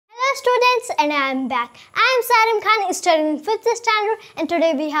Hello students, and I am back. I am Sarim Khan, studying in 5th standard, and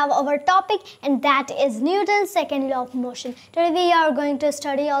today we have our topic, and that is Newton's second law of motion. Today we are going to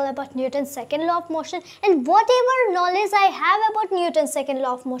study all about Newton's second law of motion, and whatever knowledge I have about Newton's second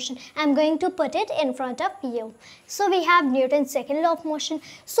law of motion, I am going to put it in front of you. So we have Newton's second law of motion.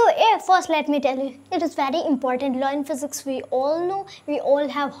 So first let me tell you, it is very important law in physics. We all know, we all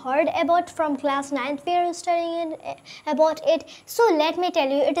have heard about from class 9th we are studying about it. So let me tell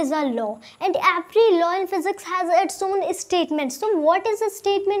you, it is a law, and every law in physics has its own statement. So what is the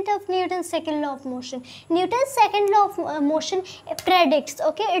statement of Newton's second law of motion? Newton's second law of motion predicts,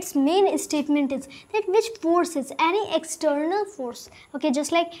 okay, its main statement is that which force is any external force, okay,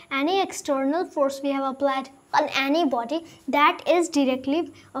 just like any external force we have applied on any body, that is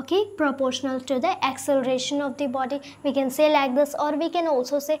directly, okay, proportional to the acceleration of the body. We can say like this, or we can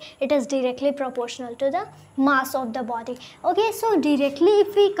also say it is directly proportional to the mass of the body. Okay, so directly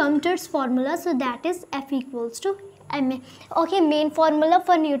if we come to its formula, so that is F equals to ma. Okay, main formula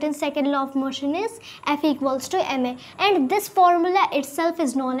for Newton's second law of motion is F equals to ma, and this formula itself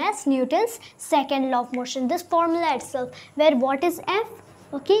is known as Newton's second law of motion. This formula itself, where what is F?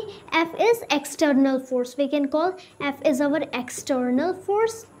 Okay, F is external force. We can call F is our external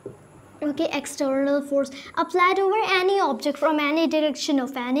force. Okay, external force applied over any object from any direction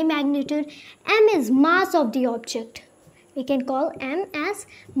of any magnitude. M is mass of the object. We can call M as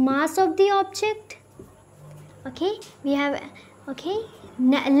mass of the object. Okay, we have, okay,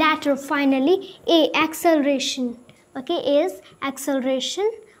 later finally A, acceleration. Okay, A is acceleration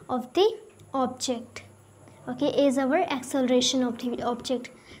of the object. Okay, is our acceleration of the object,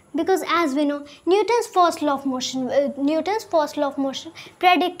 because as we know, Newton's first law of motion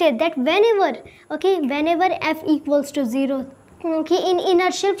predicted that whenever F equals to 0, okay, in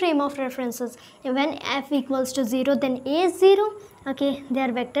inertial frame of references, when F equals to 0, then A is 0. Okay, they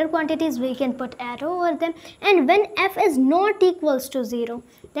are vector quantities, we can put arrow over them, and when F is not equals to 0,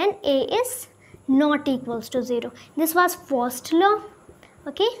 then A is not equals to 0. This was first law.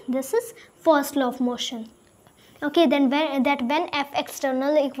 Okay, this is first law of motion. Okay, then when F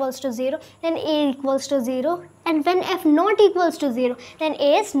external equals to 0, then A equals to 0, and when F not equals to 0, then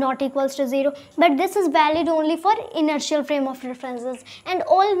A is not equals to 0. But this is valid only for inertial frame of references, and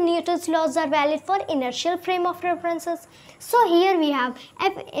all Newton's laws are valid for inertial frame of references. So here we have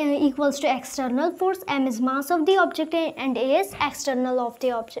F equals to external force, M is mass of the object, and A is external of the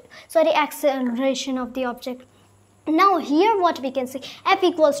object, acceleration of the object. Now here what we can say, F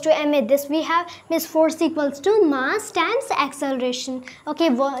equals to ma, this we have means force equals to mass times acceleration. Okay,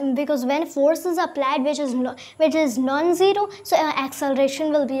 because when force is applied which is non-zero, so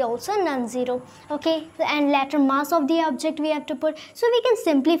acceleration will be also non-zero. Okay, and later mass of the object we have to put, so we can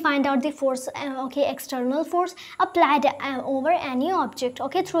simply find out the force, okay, external force applied over any object,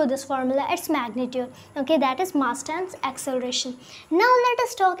 okay, through this formula, its magnitude. Okay, that is mass times acceleration. Now let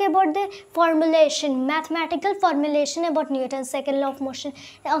us talk about the formulation, mathematical formulation about Newton's second law of motion.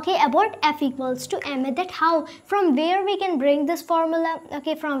 Okay, about F equals to ma, that how, from where we can bring this formula,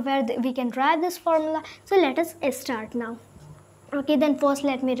 okay, from where we can derive this formula. So let us start now. Okay, then first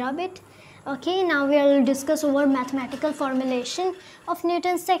let me rub it. Okay, now we will discuss over mathematical formulation of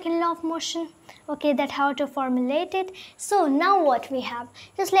Newton's second law of motion. Okay, that how to formulate it. So now what we have,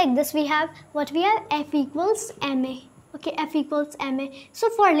 just like this we have, F equals ma. Okay, F equals ma. So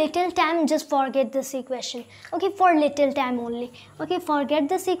for little time, just forget this equation. Okay, for little time only. Okay, forget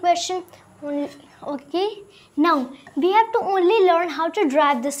this equation. Okay, now we have to only learn how to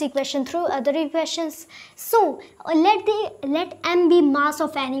derive this equation through other equations. So let m be mass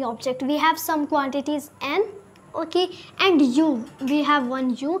of any object. We have some quantities m. Okay, and u, we have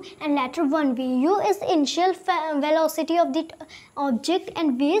one u and later one v. U is initial velocity of the object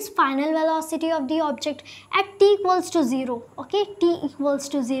and v is final velocity of the object at t equals to 0. Okay, t equals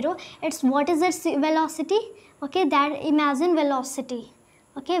to 0, it's what is its velocity? Okay, that imagine velocity.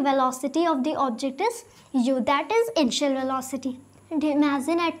 Okay, velocity of the object is u, that is initial velocity, and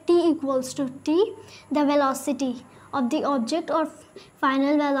imagine at t equals to t, the velocity of the object or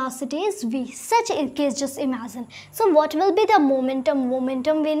final velocity is v. Such a case, just imagine. So what will be the momentum?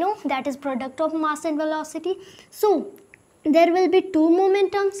 Momentum we know, that is product of mass and velocity. So there will be two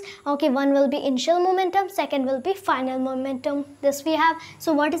momentums. Okay, one will be initial momentum, second will be final momentum. This we have.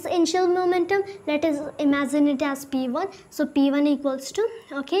 So what is initial momentum? Let us imagine it as p1. So p1 equals to,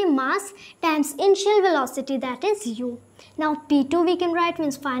 okay, mass times initial velocity, that is u. Now p2 we can write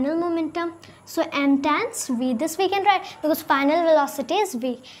means final momentum. So m times v, this we can write because final velocity is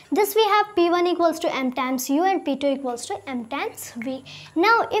v. This we have p1 equals to m times u and p2 equals to m times v.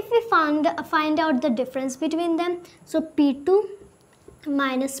 Now if we find out the difference between them, so p2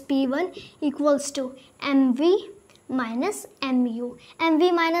 minus P1 equals to mv minus mu.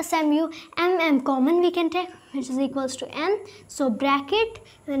 mv minus mu, m common we can take, which is equals to m. So bracket,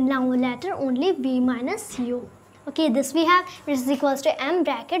 now letter only v minus u. Okay, this we have, which is equals to m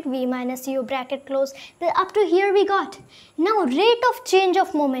bracket v minus u bracket close. Up to here we got. Now rate of change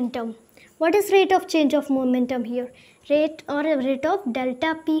of momentum. What is rate of change of momentum here? Rate of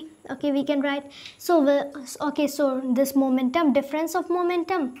delta p. Okay, we can write. So so this momentum, difference of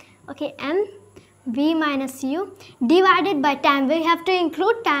momentum. Okay, m v minus u divided by time. We have to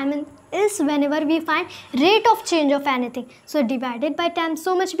include time is whenever we find rate of change of anything. So divided by time,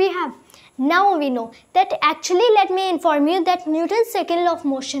 so much we have. Now we know that actually, let me inform you that Newton's second law of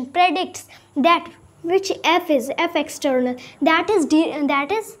motion predicts that which f is f external, that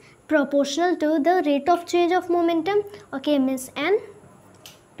is proportional to the rate of change of momentum. Okay, means m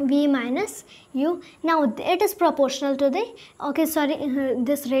v minus u. Now it is proportional to the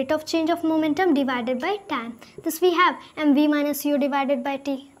this rate of change of momentum divided by time. This we have mv minus u divided by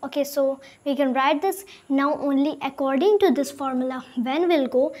t. Okay, so we can write this now only according to this formula. When we'll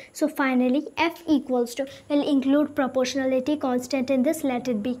go, so finally f equals to, will include proportionality constant in this, let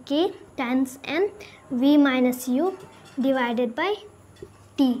it be k times m v minus u divided by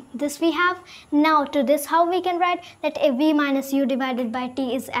t. This we have. Now to this, how we can write that a v minus u divided by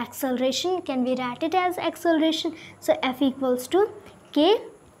t is acceleration. Can we write it as acceleration? So f equals to k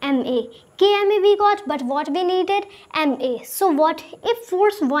ma. Kma we got, but what we needed? Ma. So what if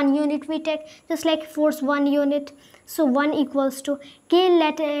force 1 unit we take, just like force 1 unit. So 1 equals to k,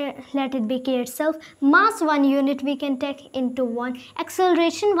 let it be k itself. Mass 1 unit we can take into 1.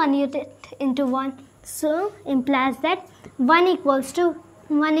 Acceleration 1 unit into 1. So implies that 1 equals to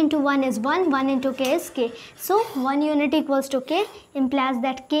 1 into 1 is 1, 1 into k is k. So 1 unit equals to k, implies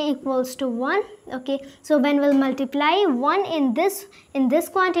that k equals to 1. Okay, so when we'll multiply 1 in this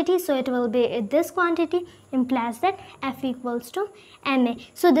quantity, so it will be this quantity, implies that f equals to ma.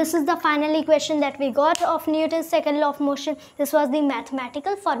 So this is the final equation that we got of Newton's second law of motion. This was the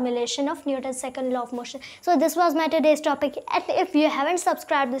mathematical formulation of Newton's second law of motion. So this was my today's topic. And if you haven't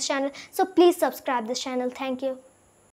subscribed this channel, so please subscribe this channel. Thank you.